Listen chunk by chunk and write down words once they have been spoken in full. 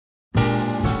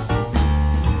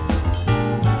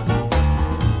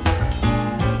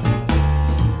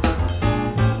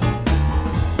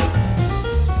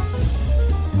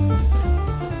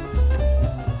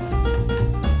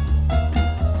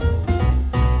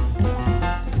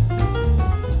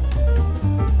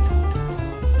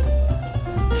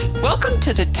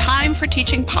to the Time for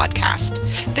Teaching podcast.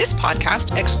 This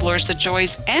podcast explores the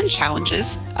joys and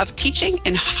challenges of teaching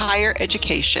in higher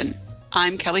education.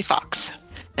 I'm Kelly Fox.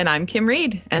 And I'm Kim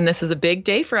Reed. And this is a big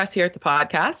day for us here at the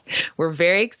podcast. We're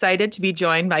very excited to be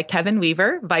joined by Kevin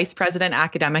Weaver, Vice President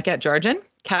Academic at Georgian.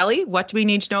 Kelly, what do we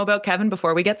need to know about Kevin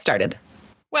before we get started?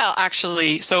 Well,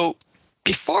 actually,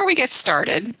 before we get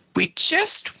started, we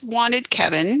just wanted,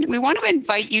 Kevin, we want to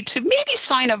invite you to maybe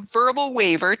sign a verbal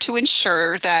waiver to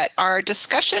ensure that our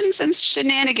discussions and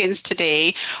shenanigans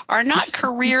today are not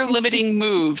career-limiting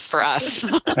moves for us.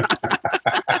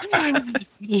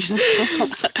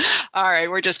 All right,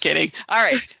 we're just kidding. All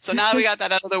right, so now we got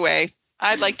that out of the way,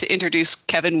 I'd like to introduce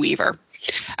Kevin Weaver.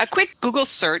 A quick Google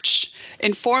search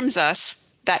informs us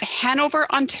that Hanover,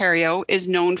 Ontario is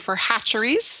known for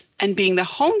hatcheries and being the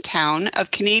hometown of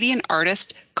Canadian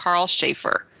artist Carl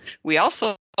Schaefer. We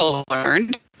also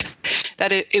learned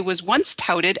that it was once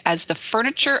touted as the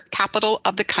furniture capital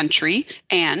of the country,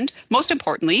 and most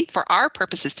importantly, for our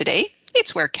purposes today,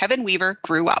 it's where Kevin Weaver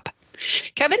grew up.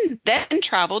 Kevin then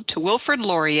traveled to Wilfrid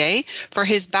Laurier for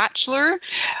his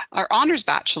honors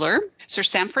bachelor, Sir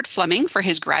Sandford Fleming for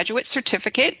his graduate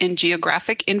certificate in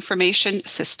Geographic Information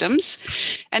Systems,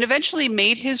 and eventually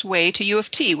made his way to U of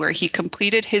T, where he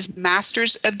completed his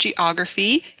Master's of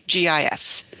Geography,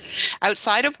 GIS.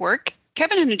 Outside of work,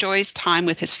 Kevin enjoys time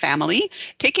with his family,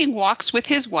 taking walks with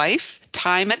his wife,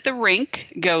 time at the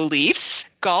rink, go Leafs,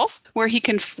 golf, when he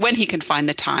can find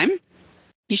the time.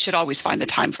 He should always find the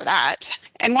time for that,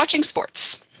 and watching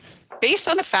sports. Based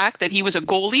on the fact that he was a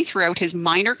goalie throughout his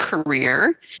minor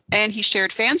career, and he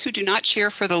shared fans who do not cheer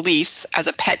for the Leafs as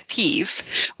a pet peeve,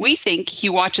 we think he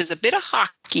watches a bit of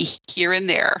hockey here and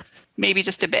there, maybe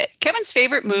just a bit. Kevin's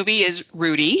favorite movie is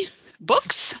Rudy,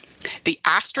 books, The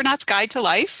Astronaut's Guide to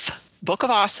Life, Book of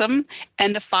Awesome,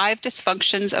 and The 5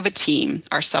 Dysfunctions of a Team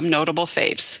are some notable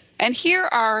faves. And here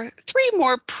are 3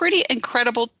 more pretty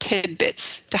incredible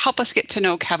tidbits to help us get to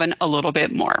know Kevin a little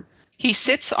bit more. He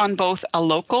sits on both a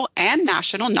local and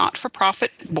national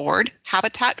not-for-profit board,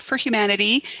 Habitat for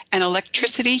Humanity and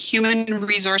Electricity Human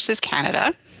Resources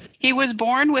Canada. He was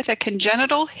born with a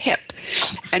congenital hip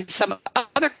and some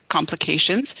other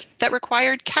complications that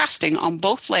required casting on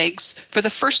both legs for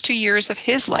the first 2 years of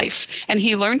his life, and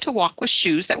he learned to walk with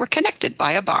shoes that were connected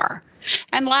by a bar.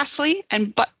 And lastly,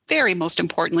 but very most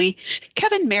importantly,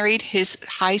 Kevin married his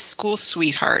high school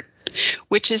sweetheart,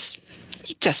 which is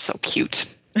just so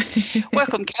cute.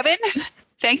 Welcome, Kevin.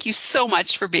 Thank you so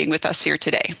much for being with us here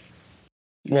today.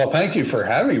 Well, thank you for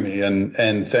having me,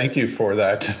 and thank you for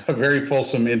that very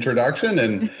fulsome introduction.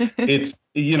 And it's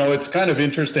kind of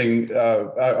interesting.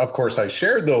 Of course, I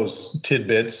shared those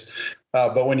tidbits,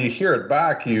 but when you hear it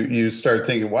back, you start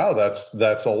thinking, "Wow, that's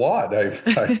a lot." I've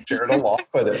shared a lot,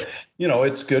 but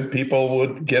it's good. People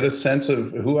would get a sense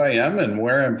of who I am and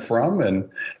where I'm from, and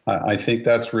I think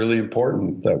that's really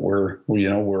important. That we're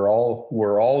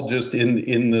all just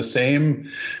in the same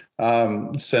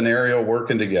scenario,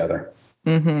 working together.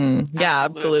 Mm-hmm. Yeah,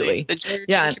 absolutely. The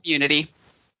Georgian community.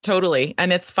 Totally.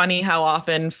 And it's funny how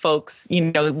often folks,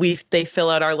 they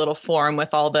fill out our little form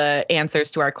with all the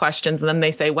answers to our questions. And then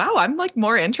they say, wow, I'm like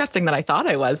more interesting than I thought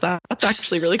I was. That's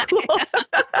actually really cool.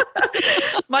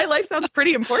 My life sounds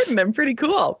pretty important and pretty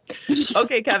cool.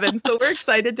 Okay, Kevin. So we're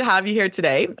excited to have you here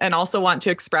today, and also want to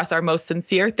express our most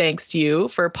sincere thanks to you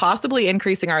for possibly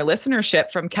increasing our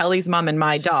listenership from Kelly's mom and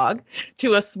my dog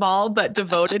to a small but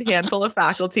devoted handful of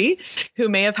faculty who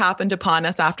may have happened upon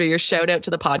us after your shout out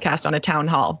to the podcast on a town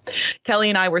hall. Kelly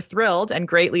and I were thrilled and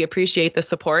greatly appreciate the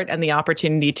support and the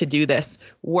opportunity to do this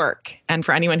work. And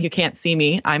for anyone who can't see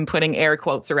me, I'm putting air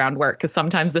quotes around work because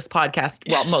sometimes this podcast,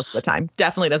 well, most of the time,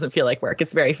 definitely doesn't feel like work.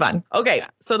 It's very fun. Okay,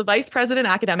 so the Vice President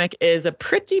Academic is a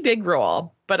pretty big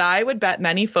role, but I would bet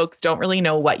many folks don't really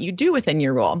know what you do within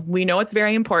your role. We know it's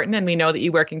very important, and we know that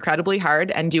you work incredibly hard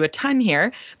and do a ton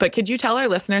here, but could you tell our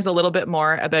listeners a little bit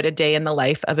more about a day in the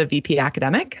life of a VP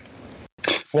Academic?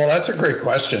 Well, that's a great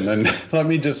question, and let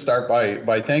me just start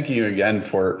by thanking you again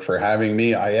for having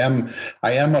me. I am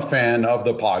a fan of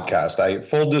the podcast.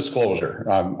 Full disclosure,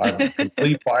 I'm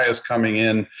complete bias coming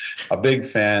in, a big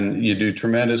fan. You do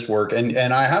tremendous work, and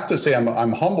I have to say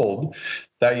I'm humbled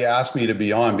that you asked me to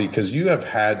be on, because you have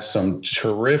had some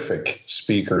terrific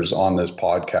speakers on this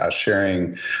podcast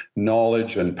sharing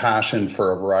knowledge and passion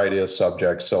for a variety of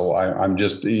subjects. So I'm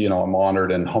just, I'm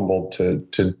honored and humbled to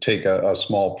take a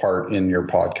small part in your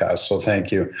podcast. So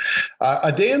thank you.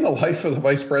 A day in the life of the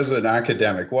Vice President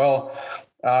Academic. Well,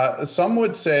 some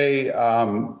would say,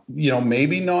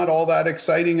 maybe not all that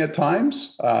exciting at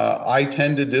times. I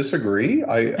tend to disagree.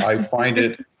 I find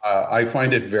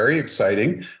it very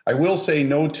exciting. I will say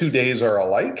no 2 days are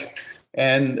alike.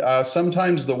 And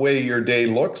sometimes the way your day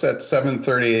looks at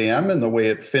 7:30 a.m. and the way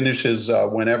it finishes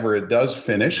whenever it does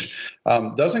finish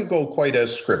doesn't go quite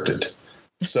as scripted.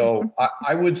 So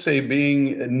I would say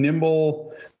being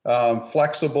nimble,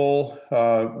 flexible,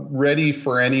 ready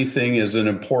for anything is an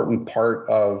important part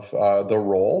of the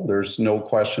role. There's no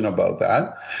question about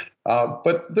that.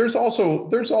 But there's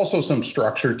also some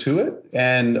structure to it,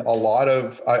 and a lot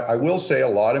of I will say a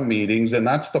lot of meetings, and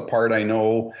that's the part I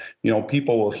know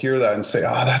people will hear that and say,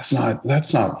 that's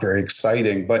not very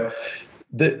exciting. But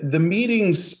the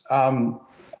meetings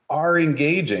are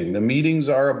engaging. The meetings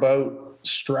are about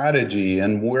strategy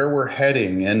and where we're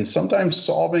heading, and sometimes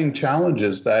solving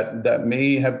challenges that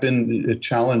may have been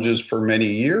challenges for many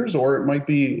years, or it might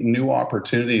be new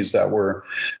opportunities that we're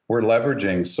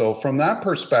leveraging. So from that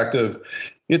perspective,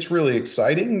 it's really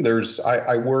exciting.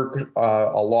 I work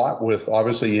a lot with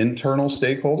obviously internal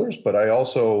stakeholders, but I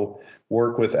also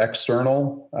work with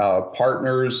external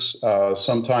partners,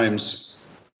 sometimes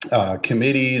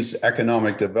committees,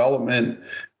 economic development,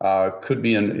 could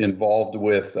be involved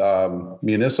with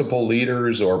municipal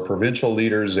leaders or provincial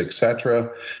leaders, et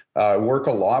cetera. Work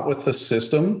a lot with the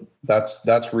system.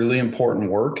 That's really important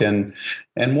work. And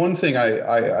one thing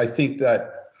I think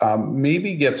that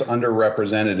maybe gets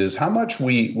underrepresented is how much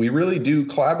we really do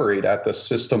collaborate at the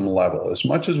system level. As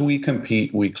much as we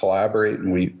compete, we collaborate,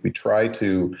 and we try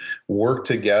to work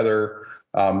together,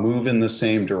 move in the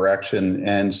same direction.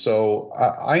 And so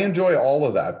I enjoy all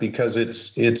of that because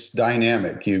it's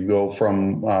dynamic. You go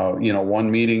from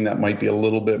one meeting that might be a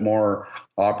little bit more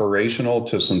operational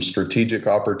to some strategic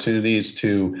opportunities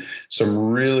to some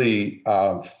really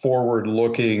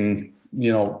forward-looking.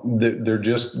 They're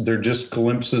just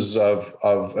glimpses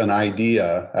of an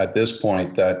idea at this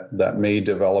point that may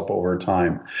develop over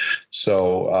time.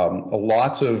 So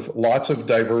lots of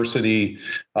diversity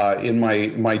in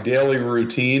my daily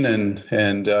routine and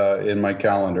in my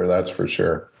calendar. That's for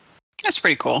sure. That's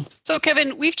pretty cool. So,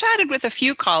 Kevin, we've chatted with a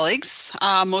few colleagues,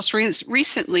 most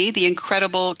recently the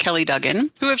incredible Kelly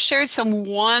Duggan, who have shared some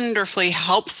wonderfully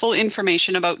helpful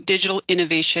information about digital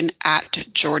innovation at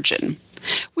Georgian.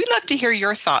 We'd love to hear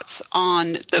your thoughts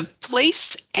on the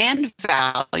place and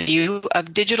value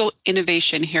of digital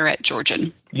innovation here at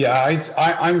Georgian. Yeah,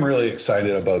 I'm really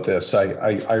excited about this.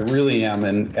 I really am,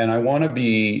 and I want to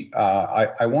be.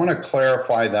 I want to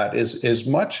clarify that as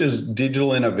much as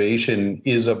digital innovation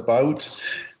is about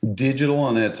digital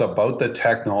and it's about the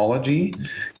technology,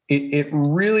 it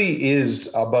really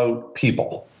is about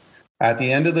people. At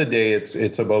the end of the day,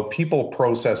 it's about people,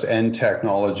 process, and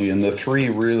technology, and the three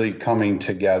really coming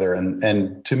together.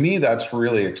 And to me, that's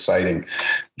really exciting.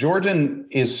 Georgian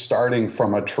is starting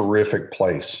from a terrific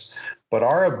place, but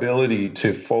our ability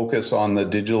to focus on the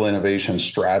digital innovation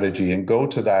strategy and go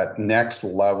to that next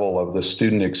level of the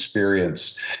student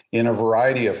experience in a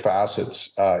variety of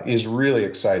facets is really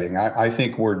exciting. I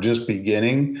think we're just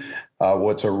beginning.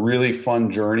 What's a really fun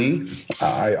journey.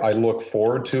 I look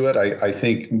forward to it. I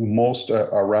think most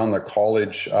around the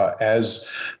college,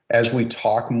 as we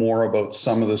talk more about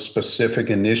some of the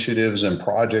specific initiatives and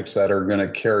projects that are going to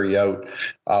carry out,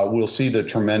 we'll see the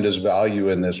tremendous value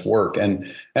in this work. And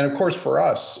of course, for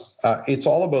us, it's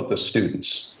all about the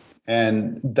students.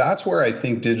 And that's where I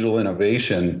think digital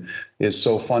innovation is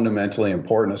so fundamentally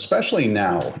important, especially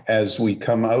now as we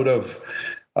come out of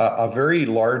a very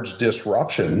large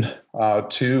disruption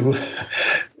to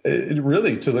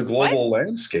the global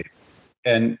landscape.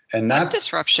 And that's what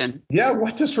disruption. Yeah,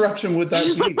 what disruption would that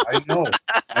be?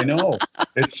 I know.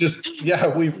 It's just,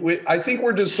 I think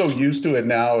we're just so used to it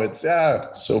now. It's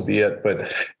so be it.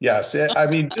 But yes, I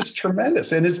mean, just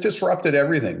tremendous, and it's disrupted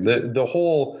everything. The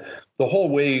whole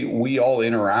way we all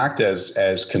interact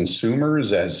as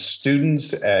consumers, as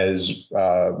students, as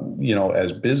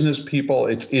as business people,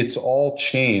 it's all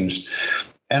changed.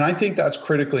 And I think that's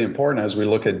critically important as we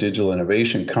look at digital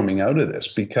innovation coming out of this,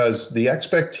 because the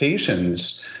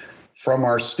expectations from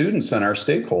our students and our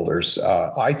stakeholders,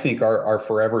 I think, are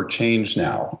forever changed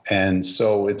now. And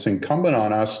so it's incumbent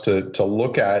on us to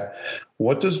look at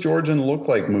what does Georgian look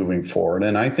like moving forward.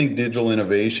 And I think digital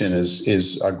innovation is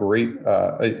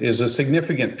a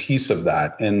significant piece of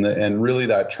that, and really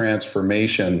that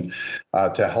transformation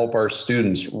to help our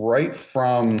students right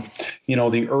from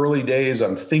the early days.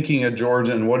 I'm thinking of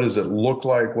Georgian. What does it look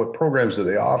like? What programs do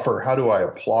they offer? How do I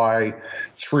apply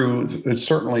through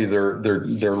certainly their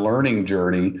learning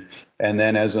journey, and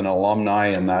then as an alumni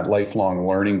and that lifelong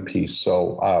learning piece.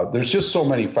 So there's just so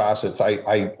many facets.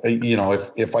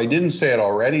 If I didn't say it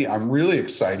already, I'm really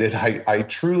excited. I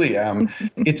truly am.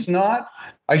 It's not.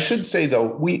 I should say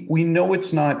though, we know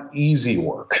it's not easy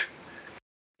work.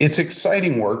 it's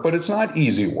exciting work, but it's not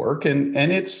easy work, and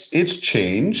it's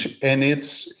change, and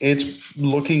it's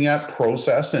looking at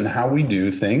process and how we do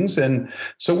things. And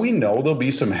so we know there'll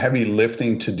be some heavy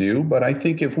lifting to do, but I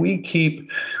think if we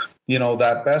keep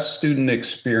that best student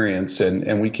experience,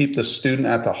 and we keep the student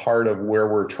at the heart of where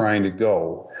we're trying to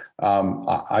go,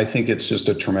 I think it's just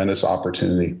a tremendous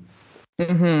opportunity.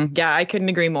 Mm-hmm. Yeah, I couldn't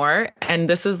agree more. And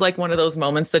this is like one of those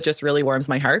moments that just really warms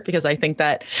my heart, because I think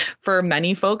that for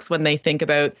many folks, when they think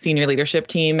about senior leadership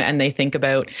team and they think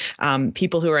about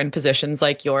people who are in positions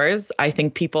like yours, I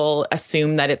think people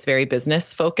assume that it's very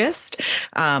business focused,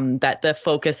 that the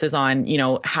focus is on,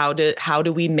 how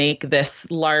do we make this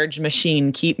large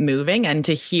machine keep moving? And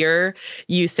to hear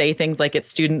you say things like it's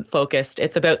student focused,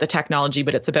 it's about the technology,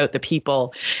 but it's about the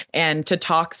people. And to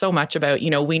talk so much about,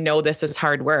 we know this is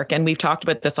hard work, and we've talked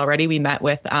about this already. We met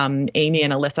with Amy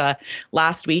and Alyssa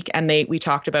last week, and we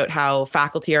talked about how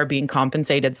faculty are being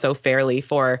compensated so fairly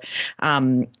for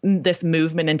this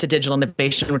movement into digital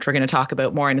innovation, which we're going to talk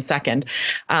about more in a second.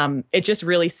 It just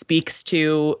really speaks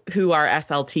to who our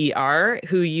SLT are,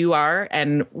 who you are,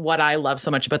 and what I love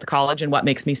so much about the college, and what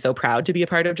makes me so proud to be a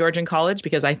part of Georgian College,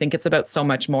 because I think it's about so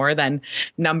much more than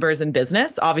numbers and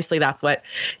business. Obviously, that's what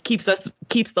keeps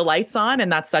the lights on,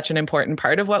 and that's such an important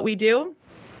part of what we do.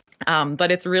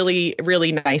 But it's really,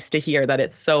 really nice to hear that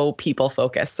it's so people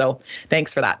focused. So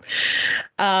thanks for that.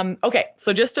 Okay,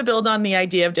 so just to build on the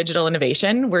idea of digital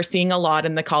innovation, we're seeing a lot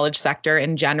in the college sector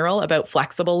in general about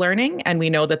flexible learning. And we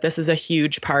know that this is a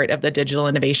huge part of the digital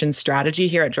innovation strategy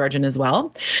here at Georgian as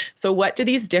well. So what do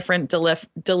these different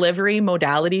delivery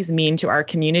modalities mean to our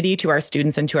community, to our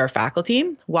students, and to our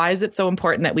faculty? Why is it so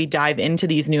important that we dive into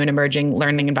these new and emerging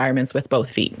learning environments with both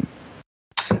feet?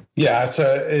 Yeah,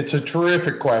 it's a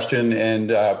terrific question,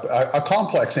 and a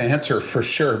complex answer for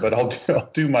sure, but I'll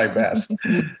do my best.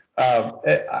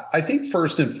 I think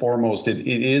first and foremost, it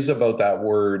is about that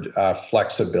word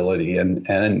flexibility,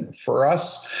 and for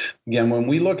us, again, when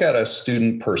we look at a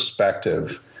student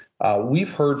perspective,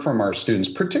 we've heard from our students,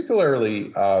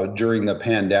 particularly during the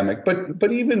pandemic,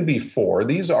 but even before.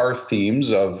 These are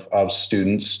themes of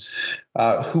students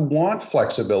who want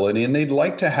flexibility, and they'd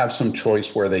like to have some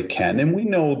choice where they can. And we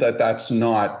know that that's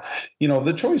not,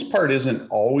 the choice part isn't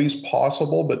always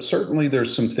possible, but certainly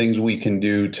there's some things we can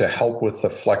do to help with the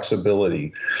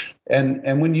flexibility.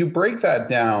 And when you break that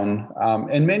down,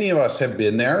 and many of us have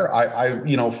been there,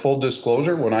 I full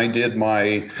disclosure, when I did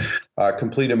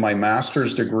completed my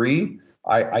master's degree,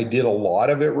 I did a lot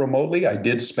of it remotely. I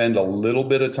did spend a little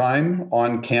bit of time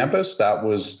on campus. That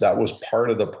was part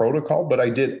of the protocol, but I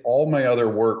did all my other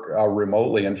work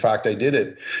remotely. In fact, I did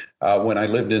it when I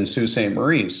lived in Sault Ste.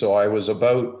 Marie. So I was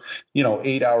about,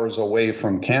 8 hours away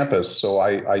from campus. So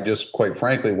I just, quite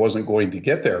frankly, wasn't going to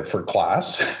get there for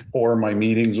class or my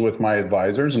meetings with my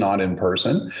advisors, not in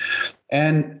person.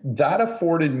 And that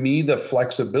afforded me the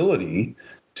flexibility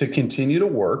to continue to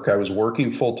work. I was working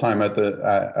full time at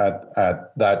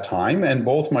that time, and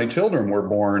both my children were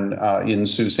born in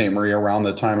Sault Ste. Marie around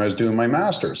the time I was doing my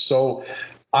master's. So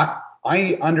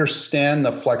I understand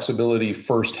the flexibility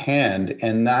firsthand,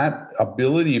 and that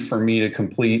ability for me to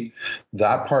complete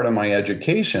that part of my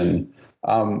education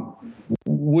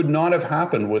would not have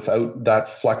happened without that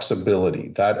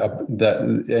flexibility.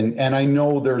 And I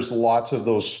know there's lots of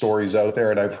those stories out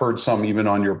there, and I've heard some even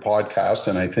on your podcast,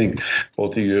 and I think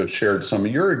both of you have shared some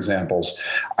of your examples.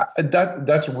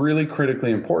 That's really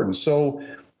critically important. So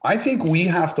I think we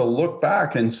have to look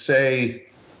back and say,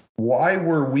 why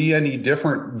were we any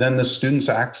different than the students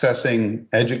accessing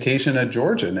education at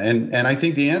Georgian? And I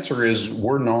think the answer is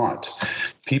we're not.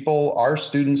 Our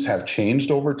students have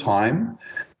changed over time.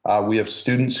 We have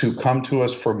students who come to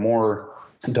us from more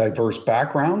diverse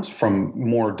backgrounds, from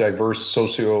more diverse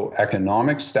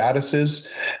socioeconomic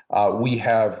statuses. We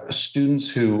have students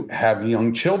who have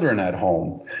young children at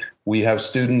home. We have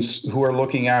students who are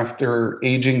looking after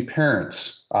aging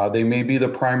parents. They may be the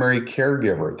primary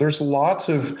caregiver. There's lots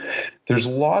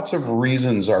of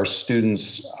reasons our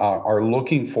students are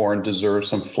looking for and deserve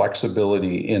some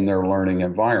flexibility in their learning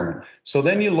environment. So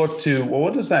then you look to, well,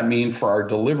 what does that mean for our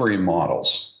delivery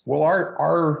models? Well,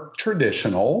 our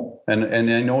traditional, and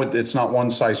I know it's not one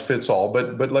size fits all,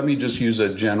 but let me just use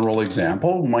a general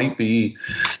example, might be,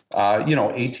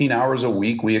 18 hours a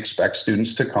week, we expect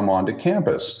students to come onto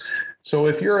campus. So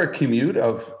if you're a commute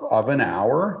of an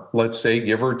hour, let's say,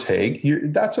 give or take,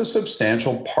 that's a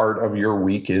substantial part of your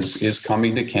week is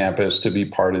coming to campus to be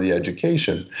part of the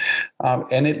education.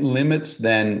 And it limits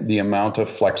then the amount of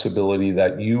flexibility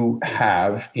that you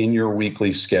have in your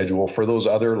weekly schedule for those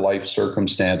other life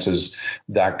circumstances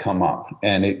that come up.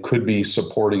 And it could be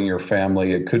supporting your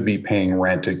family, it could be paying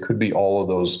rent, it could be all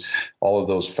of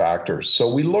those factors.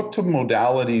 So we look to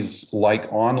modalities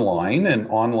like online, and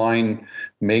online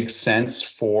makes sense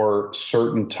for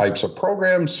certain types of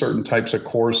programs, certain types of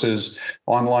courses.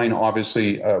 Online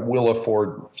obviously will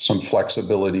afford some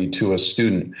flexibility to a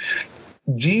student.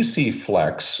 GC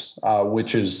Flex,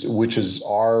 which is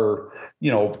our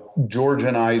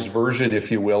Georgianized version,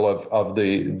 if you will, of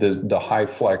the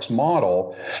HyFlex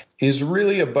model, is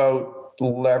really about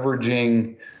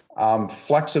leveraging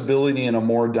flexibility in a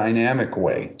more dynamic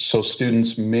way. So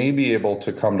students may be able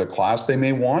to come to class. They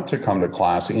may want to come to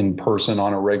class in person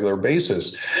on a regular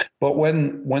basis. But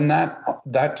when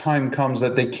that time comes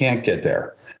that they can't get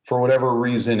there, for whatever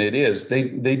reason it is,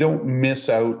 they don't miss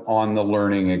out on the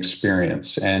learning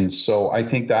experience. And so I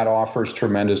think that offers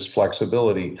tremendous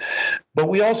flexibility. But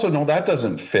we also know that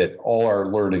doesn't fit all our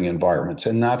learning environments,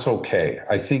 and that's okay.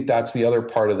 I think that's the other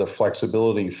part of the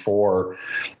flexibility for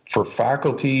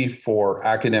faculty, for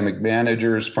academic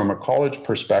managers. From a college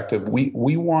perspective,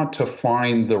 we want to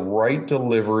find the right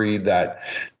delivery that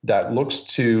looks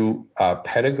to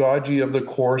pedagogy of the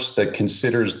course, that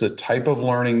considers the type of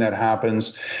learning that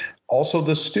happens, also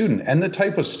the student and the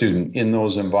type of student in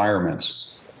those environments.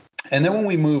 And then when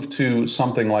we move to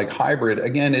something like hybrid,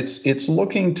 again, it's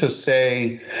looking to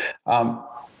say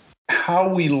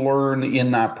how we learn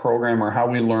in that program or how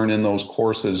we learn in those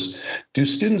courses. Do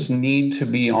students need to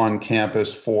be on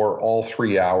campus for all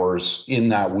 3 hours in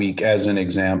that week, as an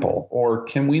example? Or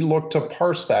can we look to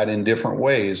parse that in different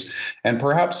ways? And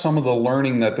perhaps some of the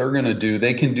learning that they're going to do,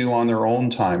 they can do on their own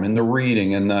time, in the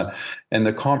reading and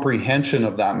the comprehension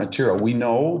of that material. We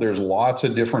know there's lots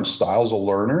of different styles of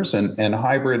learners, and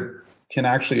hybrid can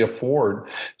actually afford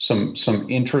some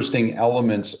interesting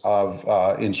elements of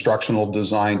instructional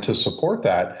design to support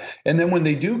that. And then when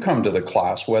they do come to the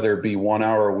class, whether it be 1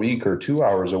 hour a week or 2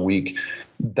 hours a week,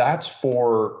 that's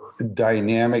for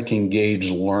dynamic,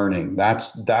 engaged learning.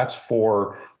 That's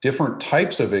for different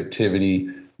types of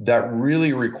activity that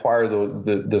really require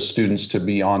the students to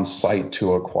be on site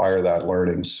to acquire that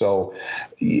learning. So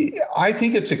I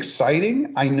think it's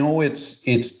exciting. I know it's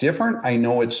different. I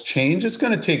know it's changed. It's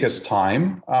going to take us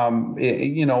time.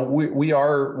 We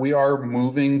are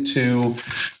moving to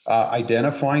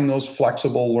identifying those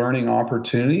flexible learning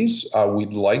opportunities.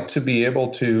 We'd like to be able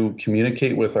to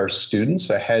communicate with our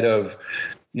students ahead of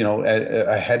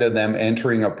them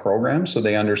entering a program, so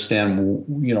they understand,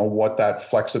 what that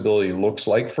flexibility looks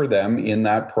like for them in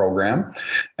that program.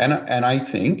 And I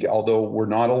think, although we're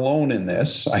not alone in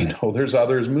this, I know there's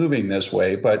others moving this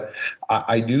way, but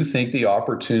I do think the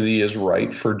opportunity is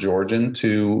right for Georgian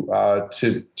to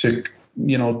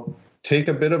take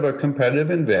a bit of a competitive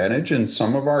advantage in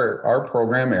some of our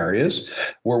program areas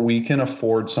where we can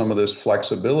afford some of this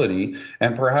flexibility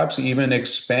and perhaps even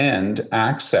expand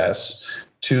access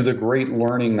to the great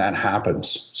learning that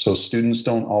happens. So students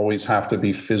don't always have to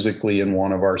be physically in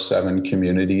one of our 7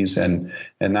 communities, and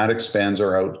that expands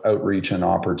our outreach and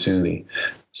opportunity.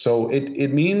 So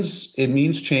it means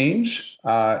change,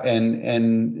 and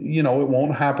it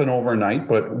won't happen overnight,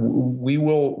 but we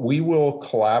will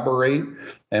collaborate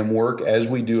and work as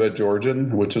we do at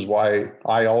Georgian, which is why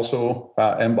I also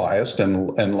am biased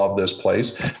and love this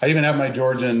place. I even have my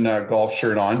Georgian golf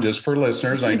shirt on, just for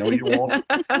listeners. I know you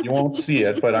won't see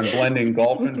it, but I'm blending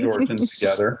golf and Georgian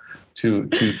together, two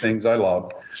things I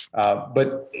love.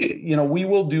 But we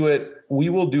will do it. We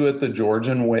will do it the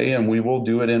Georgian way, and we will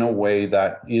do it in a way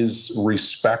that is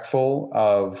respectful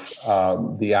of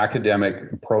the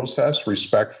academic process,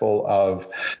 respectful of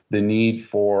the need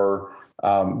for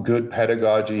good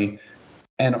pedagogy,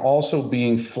 and also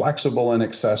being flexible and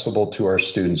accessible to our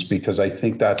students, because I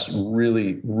think that's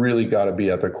really, really got to be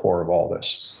at the core of all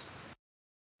this.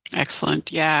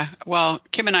 Excellent. Yeah. Well,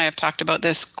 Kim and I have talked about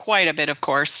this quite a bit, of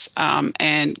course,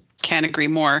 and can't agree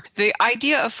more. The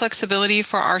idea of flexibility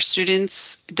for our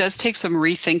students does take some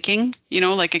rethinking,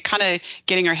 like it kind of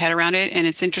getting our head around it. And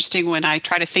it's interesting when I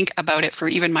try to think about it for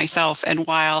even myself. And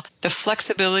while the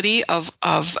flexibility of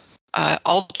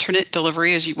alternate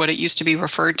delivery, is what it used to be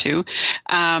referred to,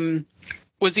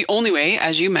 was the only way,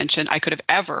 as you mentioned, I could have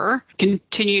ever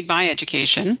continued my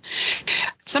education.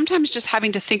 Sometimes just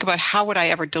having to think about how would I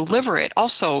ever deliver it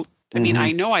also. I mean,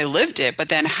 I know I lived it, but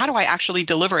then how do I actually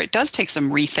deliver it does take some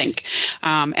rethink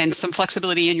and some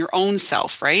flexibility in your own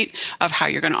self, right, of how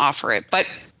you're going to offer it. But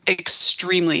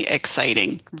extremely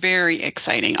exciting, very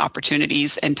exciting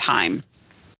opportunities and time.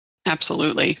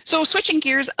 Absolutely. So switching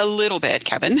gears a little bit,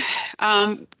 Kevin,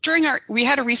 we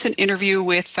had a recent interview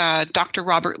with Dr.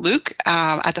 Robert Luke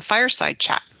at the Fireside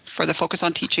Chat for the Focus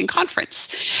on Teaching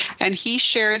conference, and he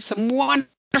shared some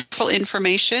wonderful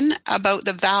information about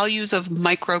the values of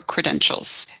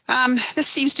micro-credentials. This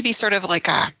seems to be sort of like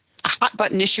a hot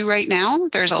button issue right now.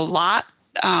 There's a lot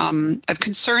of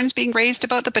concerns being raised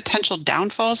about the potential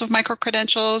downfalls of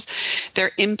micro-credentials,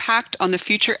 their impact on the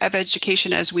future of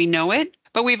education as we know it.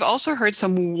 But we've also heard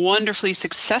some wonderfully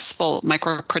successful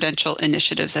micro-credential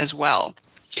initiatives as well.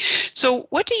 So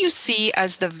what do you see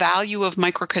as the value of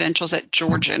micro-credentials at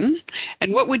Georgian?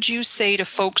 And what would you say to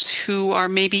folks who are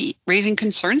maybe raising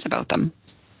concerns about them?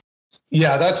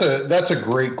 Yeah, that's a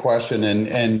great question,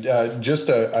 and just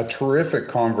a terrific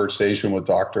conversation with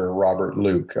Dr. Robert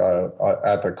Luke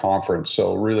at the conference.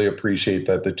 So really appreciate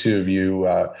that the two of you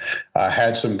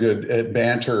had some good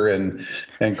banter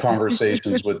and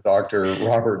conversations with Dr.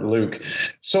 Robert Luke.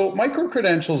 So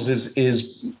micro-credentials is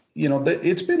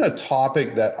it's been a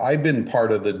topic that I've been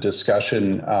part of the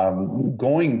discussion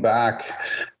going back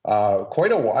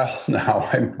quite a while now.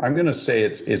 I'm going to say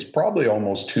it's probably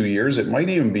almost 2 years. It might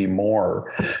even be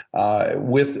more.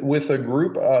 With a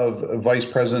group of vice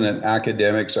president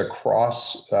academics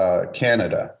across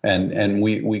Canada, and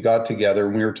we got together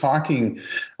and we were talking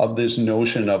of this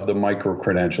notion of the micro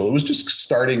credential. It was just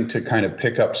starting to kind of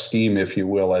pick up steam, if you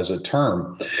will, as a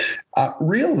term.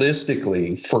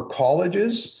 Realistically, for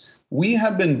colleges, we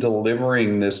have been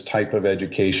delivering this type of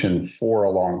education for a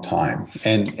long time.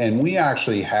 And we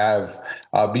actually have,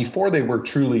 before they were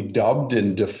truly dubbed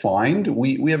and defined,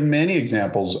 we have many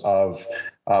examples of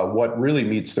what really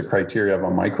meets the criteria of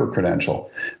a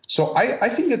micro-credential. So I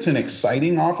think it's an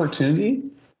exciting opportunity,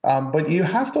 but you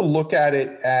have to look at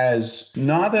it as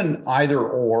not an either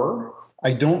or.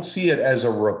 I don't see it as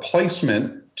a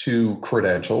replacement to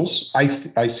credentials.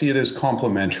 I see it as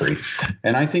complementary,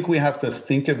 and I think we have to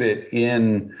think of it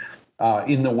in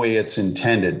the way it's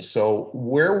intended. So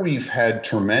where we've had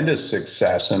tremendous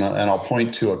success, and I'll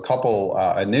point to a couple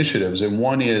initiatives, and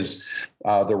one is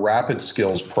the Rapid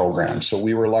Skills program. So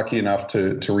we were lucky enough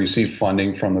to receive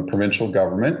funding from the provincial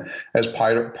government as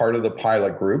part of the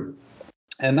pilot group.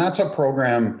 And that's a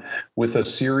program with a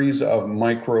series of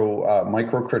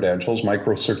micro credentials,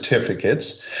 micro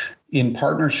certificates, in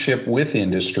partnership with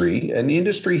industry, and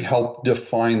industry helped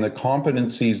define the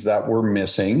competencies that were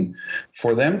missing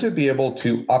for them to be able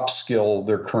to upskill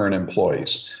their current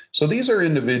employees. So these are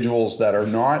individuals that are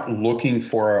not looking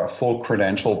for a full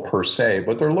credential per se,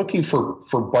 but they're looking for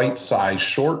bite-sized,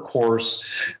 short course,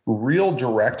 real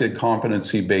directed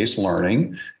competency-based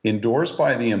learning endorsed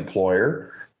by the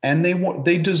employer. And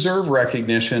they deserve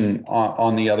recognition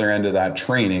on the other end of that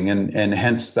training, and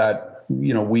hence that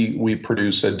we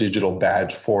produce a digital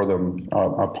badge for them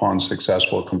upon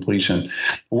successful completion.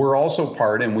 We're also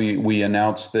part, and we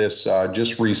announced this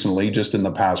just recently, just in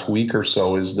the past week or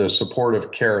so, is the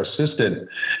Supportive Care Assistant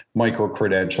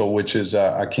micro-credential, which is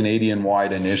a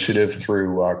Canadian-wide initiative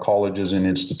through Colleges and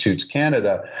Institutes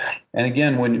Canada. And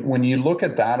again, when you look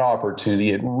at that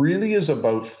opportunity, it really is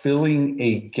about filling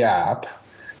a gap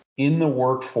in the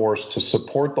workforce to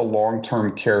support the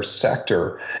long-term care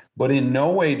sector, but in no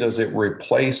way does it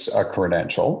replace a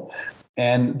credential.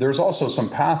 And there's also some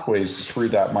pathways through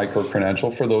that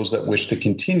micro-credential for those that wish to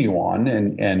continue on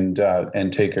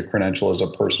and take a credential as a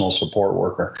personal support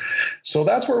worker. So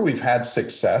that's where we've had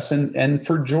success. And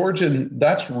for Georgian,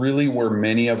 that's really where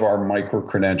many of our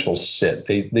micro-credentials sit.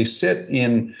 They sit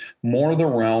in more the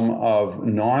realm of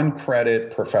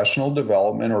non-credit professional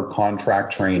development or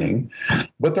contract training.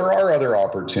 But there are other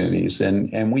opportunities,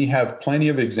 and we have plenty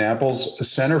of examples.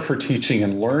 Center for Teaching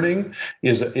and Learning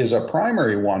is a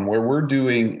primary one where we're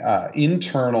doing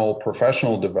internal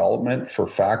professional development for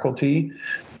faculty,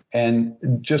 and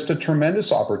just a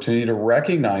tremendous opportunity to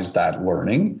recognize that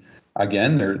learning.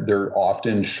 Again, they're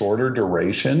often shorter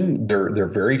duration. They're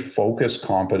very focused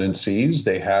competencies.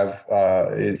 They have,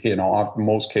 in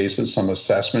most cases, some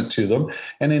assessment to them.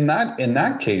 And in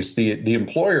that case, the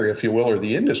employer, if you will, or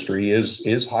the industry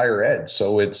is higher ed.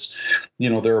 So it's,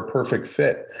 they're a perfect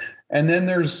fit. And then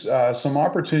there's some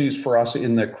opportunities for us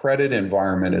in the credit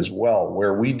environment as well,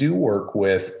 where we do work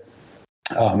with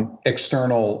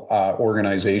external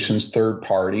organizations, third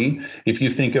party. If you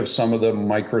think of some of the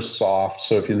Microsoft,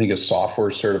 so if you think of software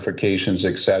certifications,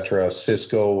 et cetera,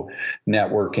 Cisco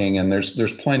networking, and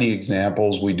there's plenty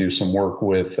examples. We do some work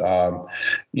with,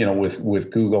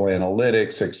 with Google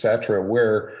Analytics, et cetera,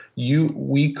 where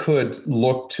we could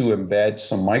look to embed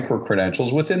some micro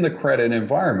credentials within the credit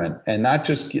environment, and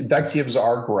that gives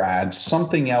our grads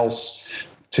something else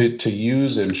to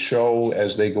use and show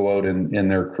as they go out in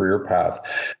their career path.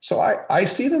 So I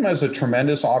see them as a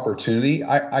tremendous opportunity.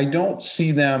 I don't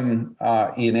see them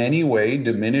in any way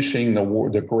diminishing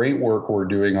the great work we're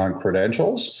doing on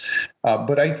credentials,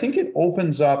 but I think it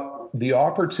opens up the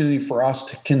opportunity for us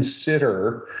to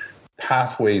consider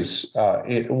pathways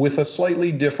with a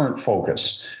slightly different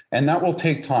focus. And that will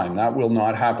take time. That will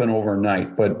not happen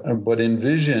overnight, but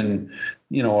envision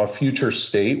a future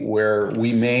state where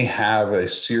we may have a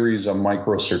series of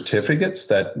micro certificates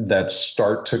that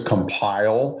start to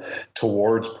compile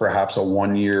towards perhaps a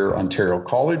 1-year Ontario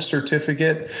College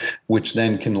certificate, which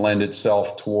then can lend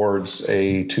itself towards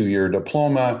a 2-year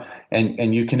diploma.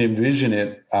 And you can envision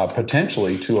it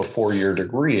potentially to a 4-year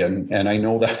degree. And I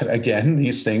know that, again,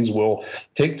 these things will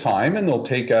take time and they'll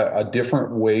take a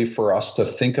different way for us to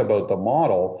think about the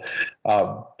model.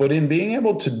 But in being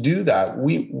able to do that,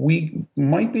 we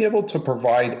might be able to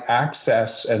provide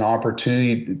access and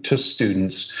opportunity to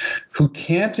students who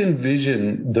can't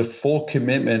envision the full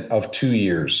commitment of 2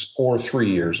 years or 3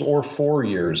 years or 4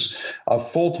 years of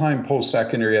full-time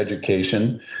post-secondary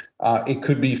education. It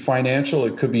could be financial,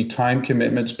 it could be time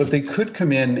commitments, but they could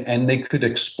come in and they could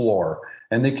explore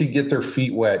and they could get their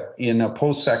feet wet in a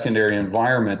post-secondary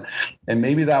environment. And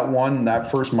maybe that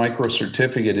first micro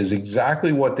certificate is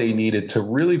exactly what they needed to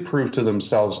really prove to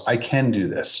themselves, I can do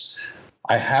this.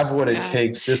 I have what it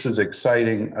takes. This is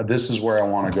exciting. This is where I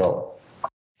want to go.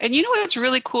 And you know what's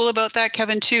really cool about that,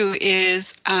 Kevin, too,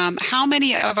 is how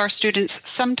many of our students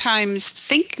sometimes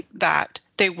think that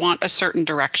they want a certain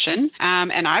direction.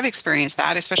 And I've experienced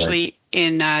that, especially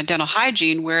in dental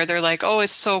hygiene, where they're like, oh,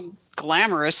 it's so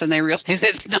glamorous, and they realize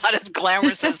it's not as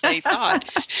glamorous as they thought.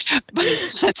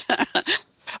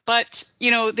 But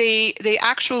they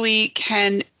actually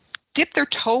can dip their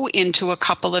toe into a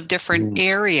couple of different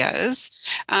areas,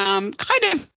 kind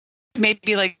of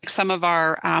maybe like some of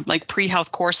our like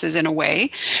pre-health courses in a way,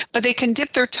 but they can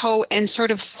dip their toe and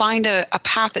sort of find a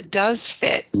path that does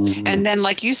fit. And then,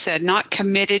 like you said, not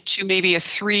committed to maybe a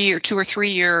 2 or 3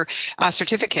 year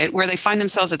certificate where they find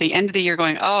themselves at the end of the year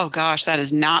going, oh gosh, that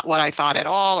is not what I thought at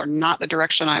all, or not the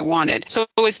direction I wanted. So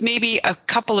it's maybe a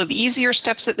couple of easier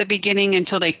steps at the beginning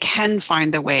until they can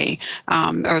find the way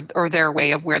or their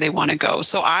way of where they want to go.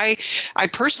 So I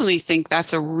personally think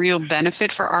that's a real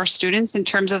benefit for our students in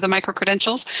terms of the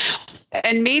micro-credentials.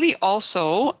 And maybe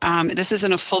also, this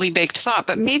isn't a fully baked thought,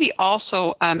 but maybe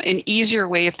also an easier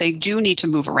way if they do need to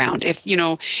move around. If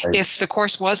the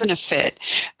course wasn't a fit,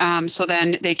 so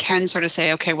then they can sort of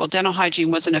say, okay, well, dental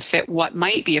hygiene wasn't a fit. What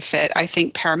might be a fit? I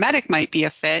think paramedic might be a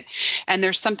fit. And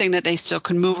there's something that they still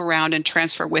can move around and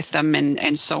transfer with them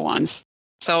and so on.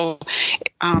 So,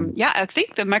 I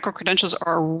think the micro-credentials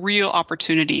are a real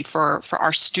opportunity for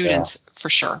our students, for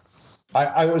sure.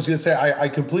 I was going to say, I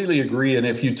completely agree. And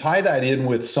if you tie that in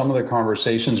with some of the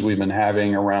conversations we've been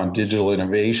having around digital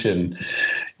innovation,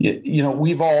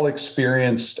 we've all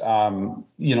experienced, the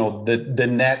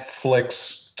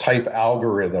Netflix type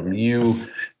algorithm. You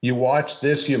watch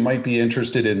this, you might be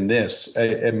interested in this.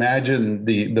 Imagine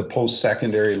the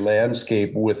post-secondary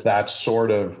landscape with that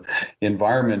sort of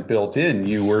environment built in.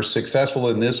 You were successful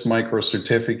in this micro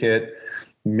certificate.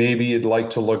 Maybe you'd like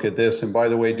to look at this. And by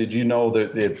the way, did you know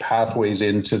that it pathways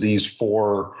into these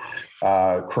 4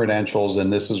 credentials,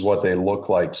 and this is what they look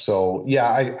like? So,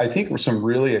 I think there's some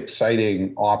really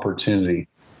exciting opportunity.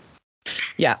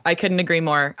 Yeah, I couldn't agree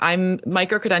more.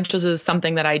 Micro-credentials is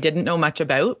something that I didn't know much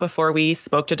about before we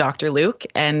spoke to Dr. Luke,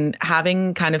 and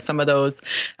having kind of some of those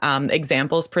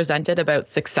examples presented about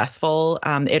successful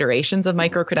iterations of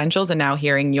micro-credentials, and now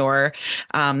hearing your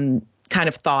kind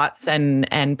of thoughts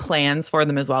and plans for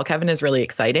them as well, Kevin, is really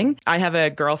exciting. I have a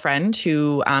girlfriend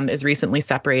who is recently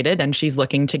separated, and she's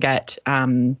looking to get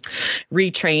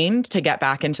retrained to get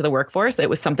back into the workforce. It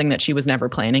was something that she was never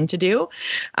planning to do.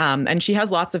 And she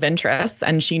has lots of interests,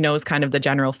 and she knows kind of the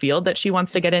general field that she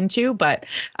wants to get into, but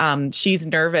she's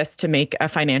nervous to make a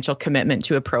financial commitment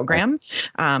to a program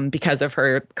because of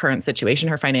her current situation,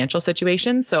 her financial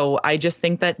situation. So I just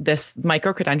think that this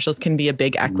micro-credentials can be a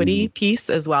big equity piece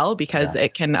as well, because because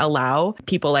it can allow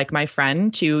people like my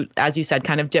friend to, as you said,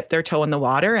 kind of dip their toe in the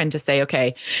water and to say,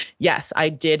 okay, yes, I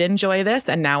did enjoy this,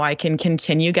 and now I can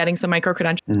continue getting some micro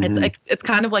credentials. It's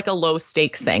kind of like a low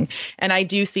stakes thing, and I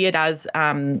do see it as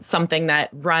something that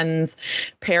runs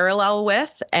parallel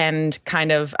with and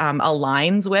kind of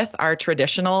aligns with our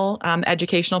traditional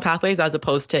educational pathways as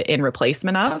opposed to in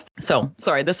replacement of. So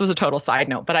sorry, this was a total side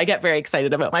note, but I get very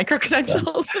excited about micro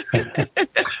credentials.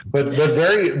 but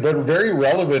very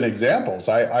relevant examples.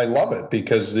 I love it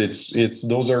because it's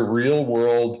those are real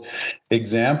world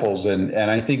examples, and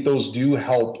I think those do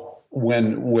help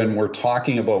when we're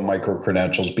talking about micro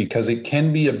credentials, because it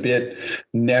can be a bit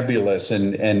nebulous,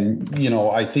 and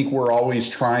I think we're always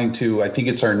trying to, I think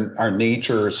it's our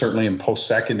nature, certainly in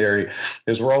post-secondary,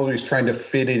 is we're always trying to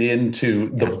fit it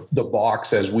into the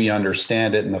box as we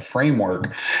understand it in the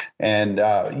framework. And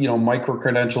micro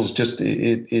credentials, just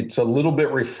it's a little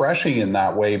bit refreshing in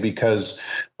that way, because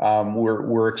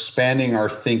we're expanding our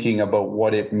thinking about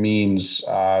what it means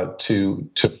to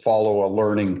follow a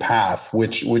learning path,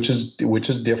 which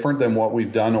is different than what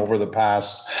we've done over the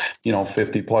past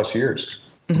 50 plus years.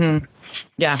 Mm-hmm.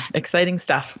 Yeah, exciting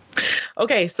stuff.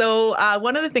 Okay, so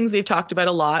one of the things we've talked about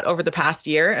a lot over the past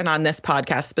year, and on this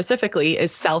podcast specifically,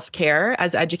 is self-care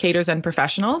as educators and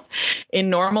professionals in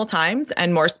normal times,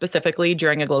 and more specifically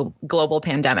during a global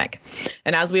pandemic.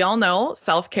 And as we all know,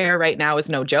 self-care right now is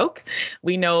no joke.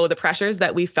 We know the pressures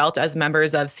that we felt as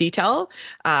members of CTEL,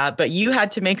 but you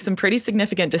had to make some pretty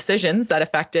significant decisions that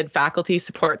affected faculty,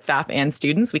 support staff, and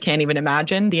students. We can't even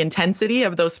imagine the intensity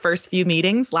of those first few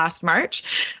meetings last March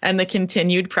and the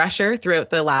continued pressure throughout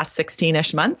the last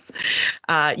 16-ish months.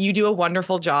 You do a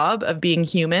wonderful job of being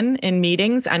human in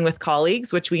meetings and with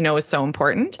colleagues, which we know is so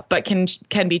important, but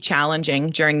can be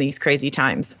challenging during these crazy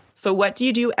times. So what do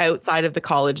you do outside of the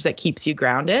college that keeps you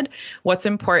grounded? What's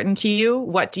important to you?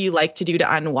 What do you like to do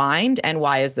to unwind? And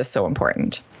why is this so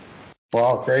important?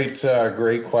 Well,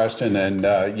 great question. And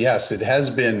yes, it has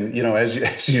been,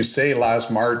 as you say,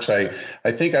 last March, I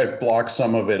think I've blocked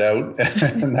some of it out,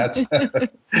 and that's,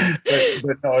 but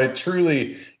no,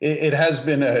 it has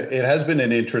been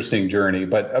an interesting journey.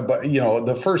 But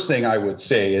the first thing I would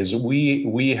say is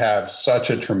we have such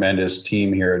a tremendous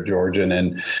team here at Georgian,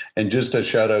 and just a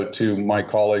shout out to my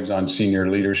colleagues on senior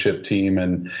leadership team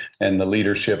and the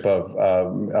leadership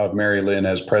of Mary Lynn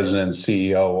as president and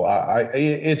CEO.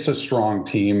 It's a strong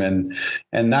team, and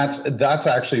that's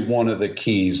actually one of the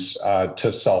keys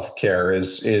to self-care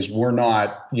is we're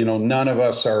not, none of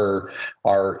us are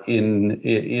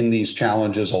in these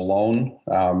challenges alone.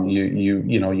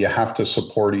 You have to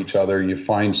support each other. You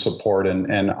find support,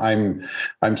 and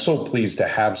I'm so pleased to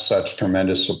have such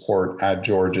tremendous support at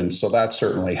Georgian. So that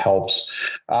certainly helps.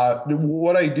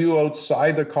 What I do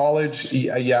outside the college,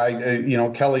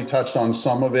 Kelly touched on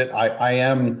some of it.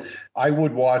 I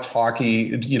would watch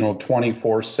hockey,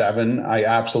 24/7. I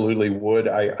absolutely would.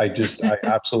 I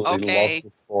absolutely love the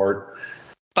sport.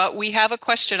 But we have a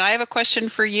question. I have a question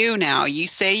for you now. You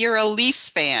say you're a Leafs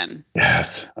fan.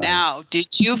 Yes. Now,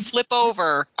 did you flip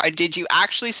over, or did you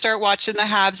actually start watching the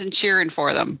Habs and cheering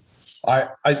for them? I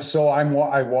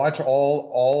watch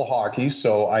all hockey,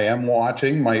 so I am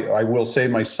watching. I will say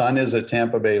my son is a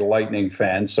Tampa Bay Lightning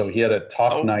fan, so he had a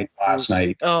tough night last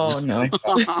night. Oh no!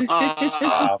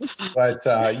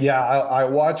 I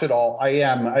watch it all. I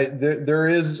am. There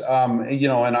is,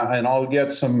 and I'll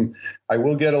get some. I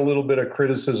will get a little bit of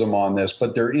criticism on this,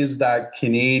 but there is that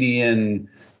Canadian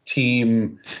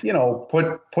team,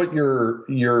 put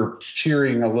your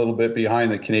cheering a little bit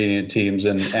behind the Canadian teams,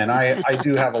 and I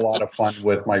do have a lot of fun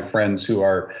with my friends who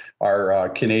are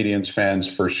Canadians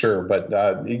fans for sure. But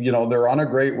they're on a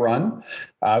great run,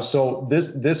 so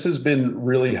this has been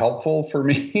really helpful for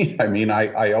me. I mean,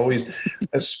 I always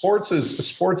sports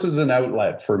is an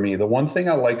outlet for me. The one thing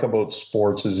I like about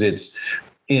sports is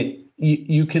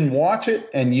you can watch it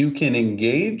and you can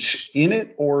engage in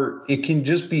it, or it can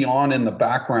just be on in the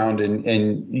background, and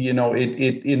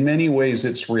it in many ways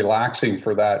it's relaxing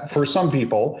for that. For some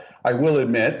people, I will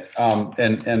admit,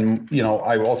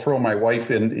 I will throw my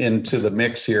wife into the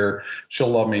mix here. She'll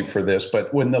love me for this,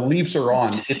 but when the Leafs are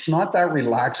on, it's not that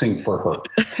relaxing for her.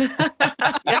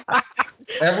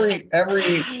 Every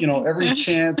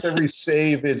chance, every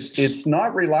save, it's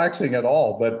not relaxing at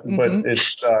all, but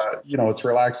it's it's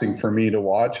relaxing for me to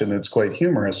watch, and it's quite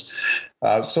humorous.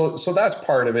 So that's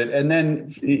part of it. And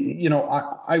then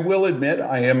I will admit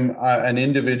I am an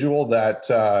individual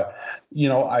that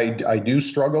I do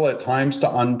struggle at times to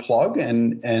unplug,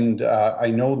 and I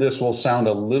know this will sound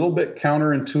a little bit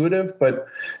counterintuitive, but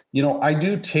I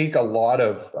do take a lot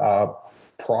of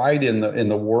pride in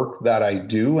the work that I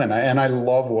do, and I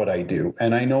love what I do.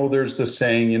 And I know there's the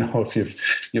saying,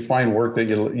 if you find work that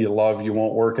you love, you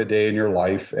won't work a day in your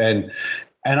life. And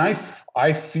I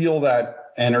feel that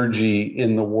energy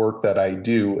in the work that I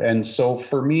do. And so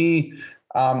for me,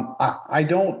 I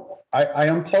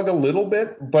unplug a little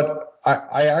bit, but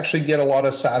I actually get a lot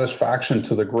of satisfaction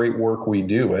to the great work we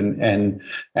do. And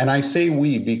I say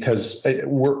we because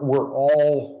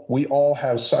we all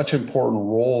have such important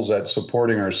roles at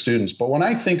supporting our students. But when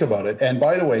I think about it, and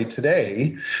by the way,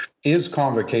 today is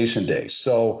Convocation Day.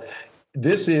 So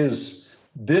this is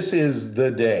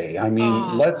the day. I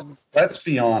mean, let's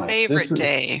be honest. Favorite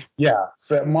day. Yeah,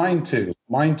 mine too.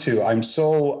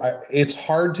 It's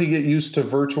hard to get used to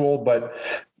virtual, but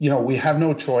we have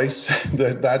no choice.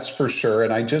 That's for sure.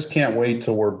 And I just can't wait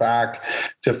till we're back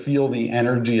to feel the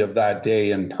energy of that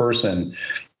day in person.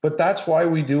 But that's why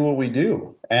we do what we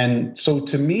do. And so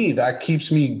to me, that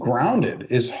keeps me grounded.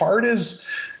 As hard as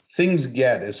things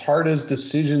get, as hard as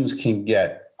decisions can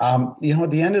get, at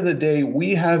the end of the day,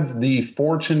 we have the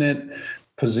fortunate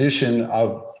position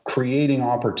of creating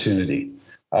opportunity,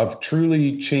 of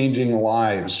truly changing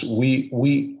lives.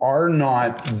 We are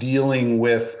not dealing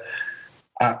with,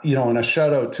 and a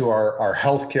shout out to our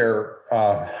healthcare,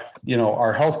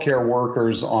 our healthcare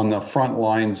workers on the front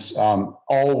lines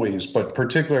always, but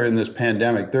particularly in this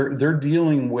pandemic, they're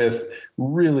dealing with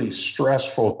really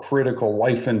stressful, critical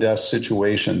life and death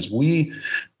situations.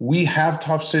 We have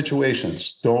tough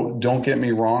situations. Don't get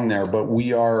me wrong there, but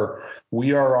we are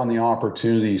on the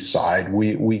opportunity side.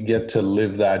 We get to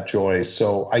live that joy.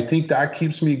 So I think that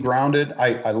keeps me grounded.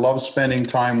 I love spending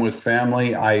time with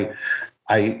family.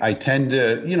 I tend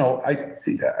to,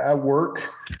 at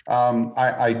work,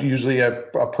 I usually have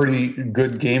a pretty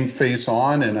good game face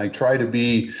on, and I try to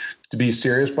be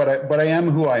serious, but I am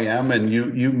who I am. And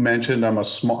you mentioned I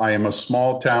am a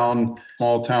small town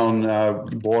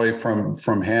boy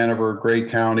from Hanover, Grey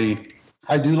County.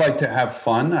 I do like to have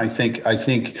fun. I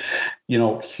think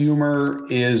humor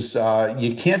is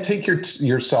you can't take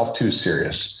yourself too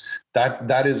serious.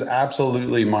 That is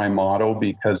absolutely my motto,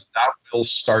 because that will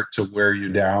start to wear you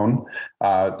down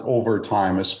over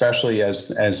time, especially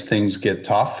as things get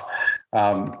tough.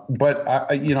 But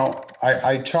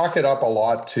I chalk it up a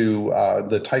lot to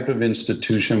the type of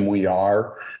institution we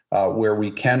are, where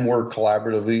we can work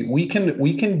collaboratively.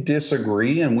 We can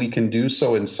disagree, and we can do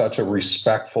so in such a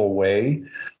respectful way.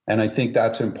 And I think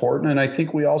that's important. And I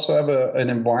think we also have an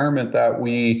environment that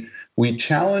we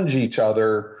challenge each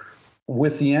other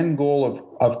with the end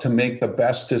goal of to make the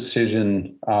best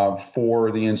decision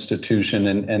for the institution.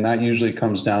 And that usually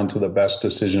comes down to the best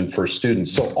decision for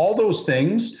students. So all those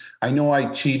things, I know I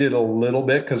cheated a little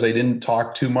bit because I didn't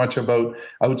talk too much about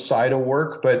outside of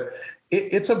work, but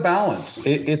it's a balance.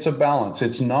 It's a balance.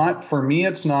 It's not, for me,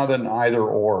 it's not an either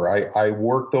or. I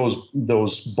work both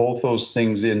those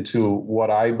things into what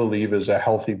I believe is a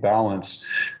healthy balance.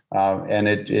 And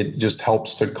it just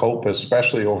helps to cope,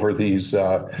 especially over these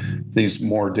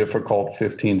more difficult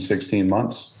 15, 16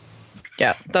 months.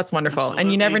 Yeah, that's wonderful. Absolutely.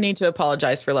 And you never need to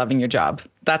apologize for loving your job.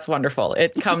 That's wonderful.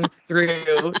 It comes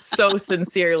through so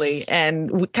sincerely.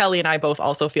 And Kelly and I both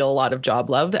also feel a lot of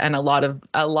job love and a lot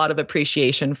of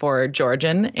appreciation for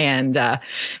Georgian. And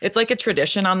it's like a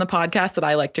tradition on the podcast that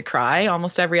I like to cry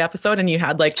almost every episode. And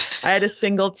I had a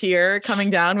single tear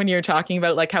coming down when you were talking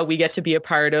about like how we get to be a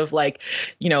part of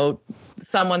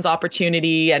someone's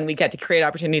opportunity and we get to create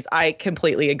opportunities. I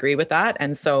completely agree with that.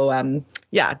 And so,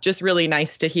 just really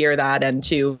nice to hear that and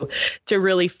to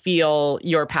really feel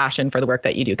your passion for the work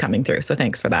that you do coming through. So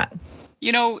thanks for that.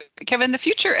 Kevin, the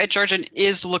future at Georgian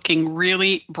is looking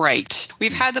really bright.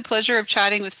 We've had the pleasure of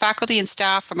chatting with faculty and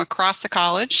staff from across the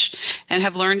college and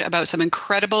have learned about some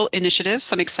incredible initiatives,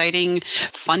 some exciting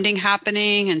funding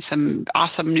happening, and some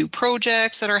awesome new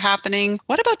projects that are happening.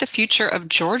 What about the future of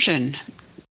Georgian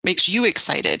makes you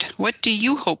excited? What do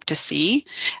you hope to see?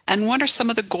 And what are some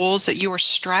of the goals that you are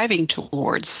striving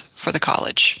towards for the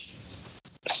college?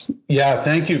 Yeah,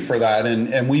 thank you for that.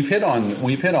 And we've hit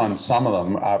on some of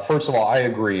them. First of all, I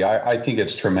agree. I think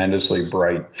it's tremendously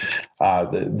bright,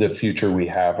 the future we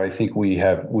have. I think we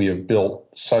have built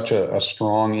such a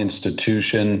strong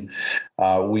institution.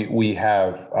 We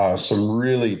have some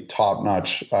really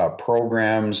top-notch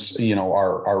programs.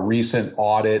 Our recent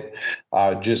audit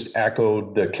just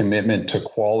echoed the commitment to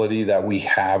quality that we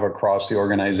have across the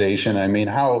organization. I mean,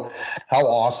 how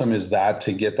awesome is that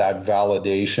to get that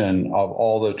validation of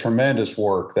all the tremendous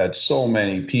work that so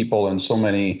many people and so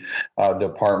many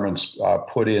departments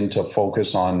put in to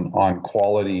focus on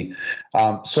quality.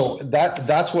 So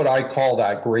that's what I call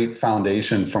that great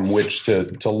foundation from which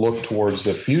to look towards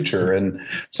the future. And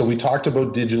so we talked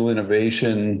about digital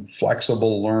innovation,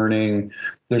 flexible learning.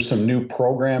 There's some new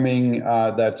programming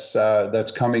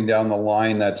that's coming down the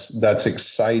line. That's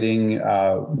exciting.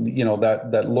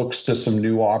 That looks to some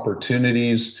new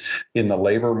opportunities in the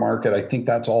labor market. I think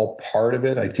that's all part of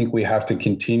it. I think we have to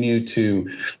continue to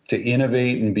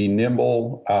innovate and be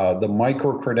nimble. The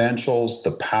micro credentials,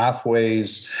 the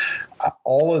pathways.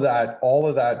 All of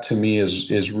that to me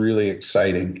is really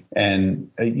exciting,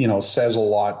 and says a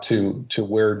lot to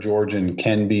where Georgian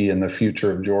can be in the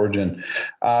future of Georgian.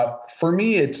 For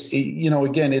me,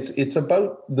 it's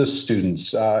about the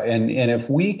students, and if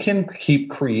we can keep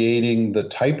creating the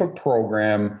type of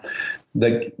program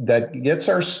that gets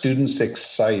our students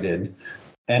excited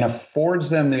and affords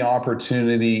them the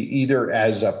opportunity either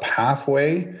as a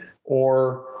pathway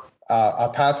or a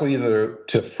pathway either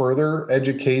to further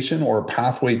education or a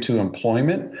pathway to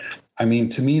employment. I mean,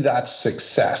 to me, that's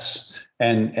success.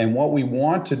 And what we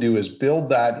want to do is build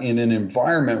that in an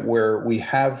environment where we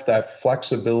have that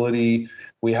flexibility,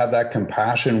 we have that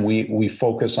compassion, we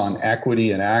focus on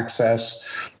equity and access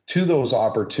to those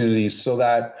opportunities so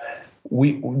that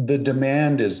the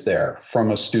demand is there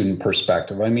from a student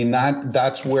perspective. I mean,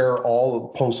 that's where all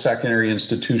post-secondary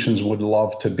institutions would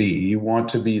love to be. You want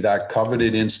to be that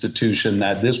coveted institution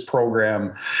that this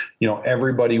program,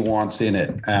 everybody wants in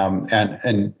it.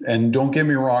 And don't get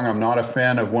me wrong, I'm not a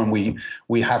fan of when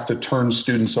we have to turn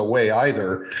students away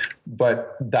either.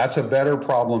 But that's a better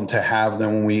problem to have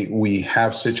than when we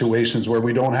have situations where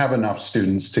we don't have enough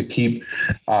students to keep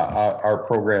our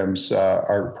programs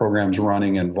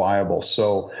running and viable.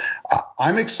 So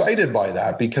I'm excited by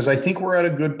that because I think we're at a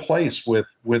good place with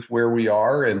where we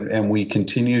are, and we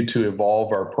continue to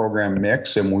evolve our program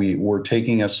mix, and we're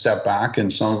taking a step back in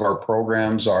some of our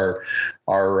programs. Our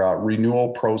renewal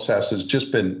process has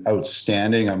just been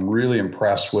outstanding. I'm really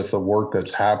impressed with the work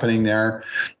that's happening there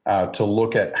to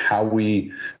look at how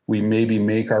we maybe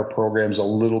make our programs a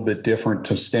little bit different,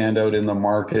 to stand out in the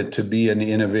market, to be an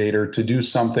innovator, to do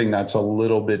something that's a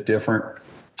little bit different.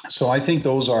 So I think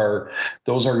those are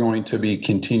going to be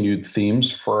continued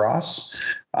themes for us.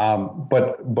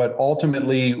 But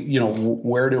ultimately,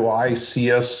 where do I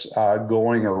see us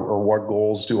going, or what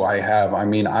goals do I have? I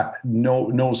mean,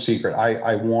 no secret.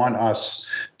 I want us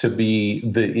to be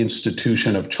the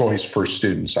institution of choice for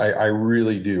students. I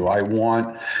really do. I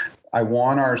want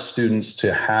our students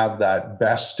to have that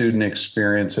best student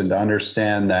experience and to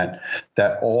understand that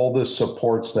all the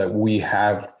supports that we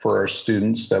have for our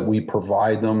students, that we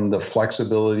provide them, the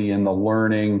flexibility in the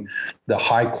learning, the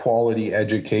high quality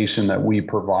education that we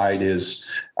provide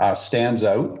stands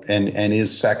out and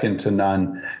is second to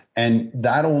none. And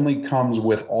that only comes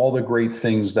with all the great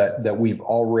things that we've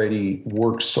already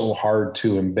worked so hard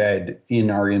to embed in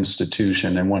our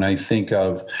institution. And when I think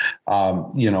of,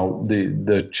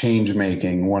 the change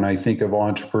making, when I think of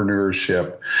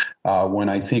entrepreneurship, when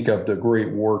I think of the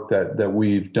great work that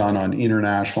we've done on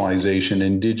internationalization,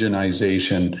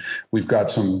 indigenization, we've got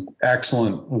some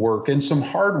excellent work and some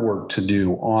hard work to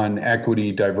do on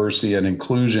equity, diversity, and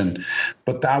inclusion.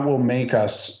 But that will make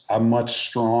us a much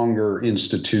stronger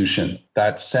institution.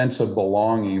 That sense of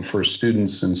belonging for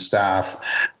students and staff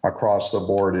across the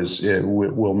board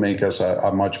will make us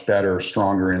a much better,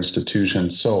 stronger institution.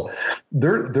 So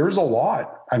there's a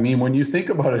lot. I mean, when you think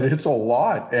about it, it's a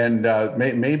lot, and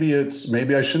maybe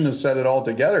I shouldn't have said it all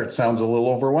together. It sounds a little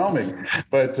overwhelming,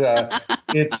 but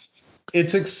it's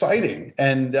exciting,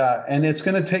 and it's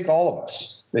going to take all of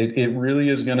us. It really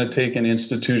is going to take an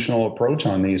institutional approach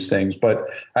on these things. But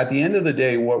at the end of the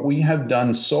day, what we have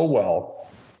done so well,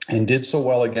 and did so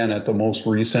well again at the most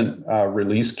recent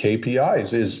release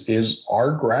KPIs, is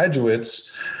our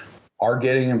graduates are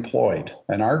getting employed,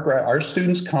 and our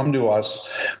students come to us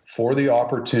for the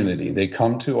opportunity. They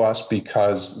come to us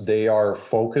because they are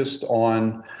focused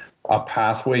on a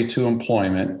pathway to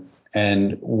employment,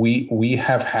 and we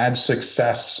have had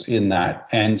success in that.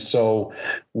 And so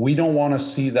we don't want to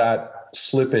see that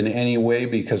slip in any way,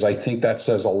 because I think that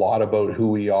says a lot about who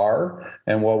we are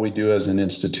and what we do as an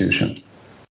institution.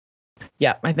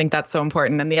 Yeah, I think that's so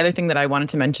important. And the other thing that I wanted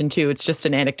to mention too, it's just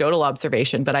an anecdotal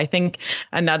observation, but I think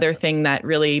another thing that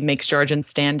really makes Georgian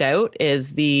stand out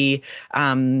is the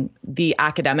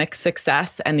academic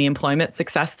success and the employment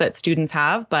success that students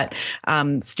have. But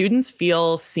students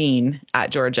feel seen at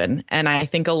Georgian. And I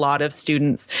think a lot of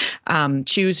students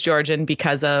choose Georgian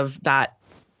because of that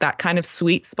that kind of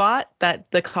sweet spot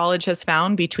that the college has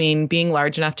found between being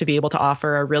large enough to be able to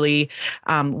offer a really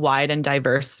wide and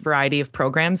diverse variety of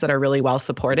programs that are really well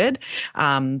supported,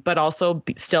 but also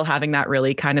still having that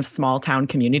really kind of small town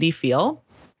community feel.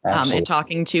 And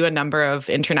talking to a number of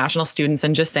international students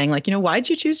and just saying, like, you know, why'd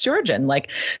you choose Georgian?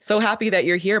 Like, so happy that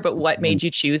you're here, but what made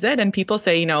you choose it? And people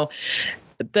say, you know,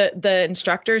 the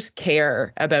instructors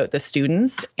care about the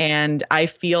students, and I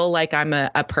feel like I'm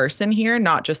a person here,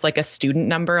 not just like a student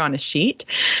number on a sheet.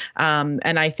 And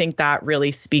I think that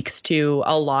really speaks to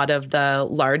a lot of the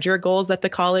larger goals that the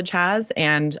college has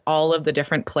and all of the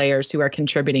different players who are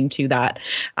contributing to that,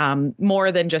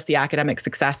 more than just the academic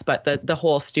success, but the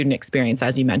whole student experience,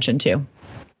 as you mentioned too.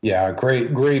 Yeah,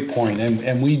 great point,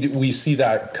 and we see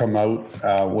that come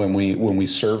out when we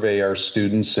survey our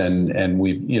students and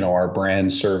we, you know, our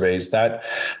brand surveys that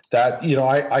you know,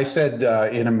 I said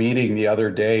in a meeting the other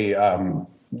day,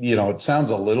 you know, it sounds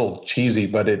a little cheesy,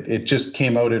 but it just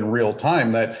came out in real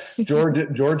time that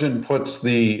Georgian puts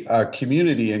the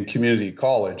community in community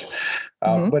college.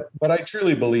 But I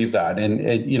truly believe that.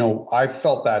 And, you know, I've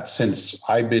felt that since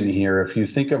I've been here. If you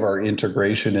think of our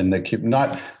integration in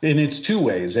not in its two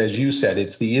ways, as you said,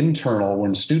 it's the internal.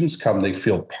 When students come, they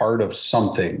feel part of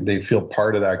something. They feel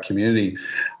part of that community.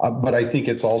 But I think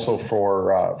it's also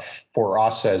for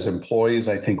us as employees.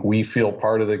 I think we feel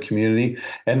part of the community.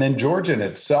 And then Georgian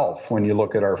itself, when you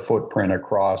look at our footprint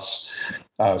across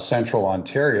Central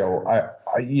Ontario,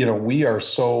 you know, we are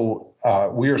so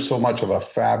much of a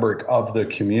fabric of the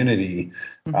community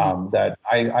that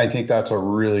I think that's a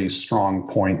really strong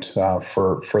point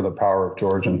for the power of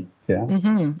Georgian.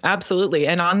 Yeah. Absolutely.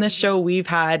 And on this show, we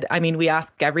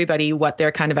ask everybody what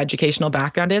their kind of educational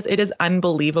background is. It is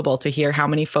unbelievable to hear how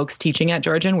many folks teaching at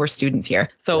Georgian were students here.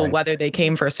 So whether they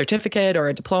came for a certificate or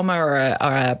a diploma or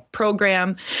a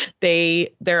program,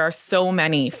 there are so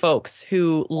many folks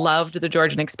who loved the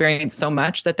Georgian experience so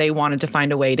much that they wanted to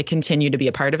find a way to continue to be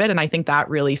a part of it. And I think that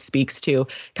really speaks to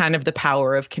kind of the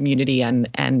power of community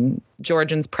and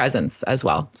Georgian's presence as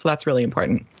well. So that's really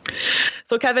important.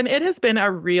 So Kevin, it has been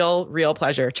a real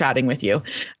pleasure chatting with you.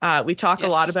 We talk a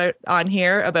lot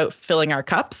about filling our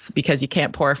cups because you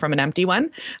can't pour from an empty one.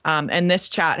 And this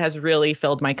chat has really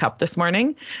filled my cup this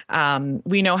morning.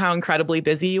 We know how incredibly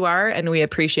busy you are, and we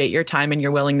appreciate your time and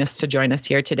your willingness to join us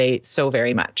here today so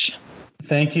very much.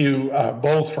 Thank you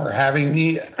both for having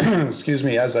me. Excuse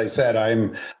me. As I said,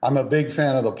 I'm a big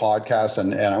fan of the podcast,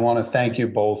 and I want to thank you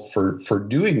both for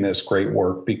doing this great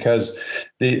work because,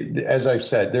 as I've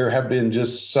said, there have been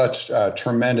just such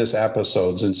tremendous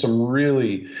episodes and some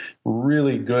really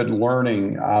good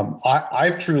learning.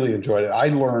 I've truly enjoyed it. I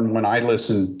learn when I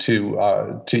listen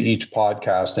to each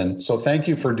podcast, and so thank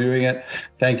you for doing it.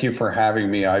 Thank you for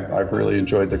having me. I've really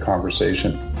enjoyed the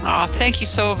conversation. Oh, thank you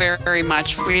so very, very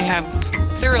much. We have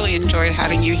thoroughly enjoyed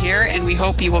having you here, and we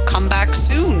hope you will come back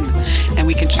soon and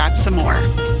we can chat some more.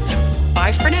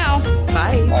 Bye for now.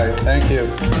 Bye. Bye. Thank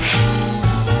you.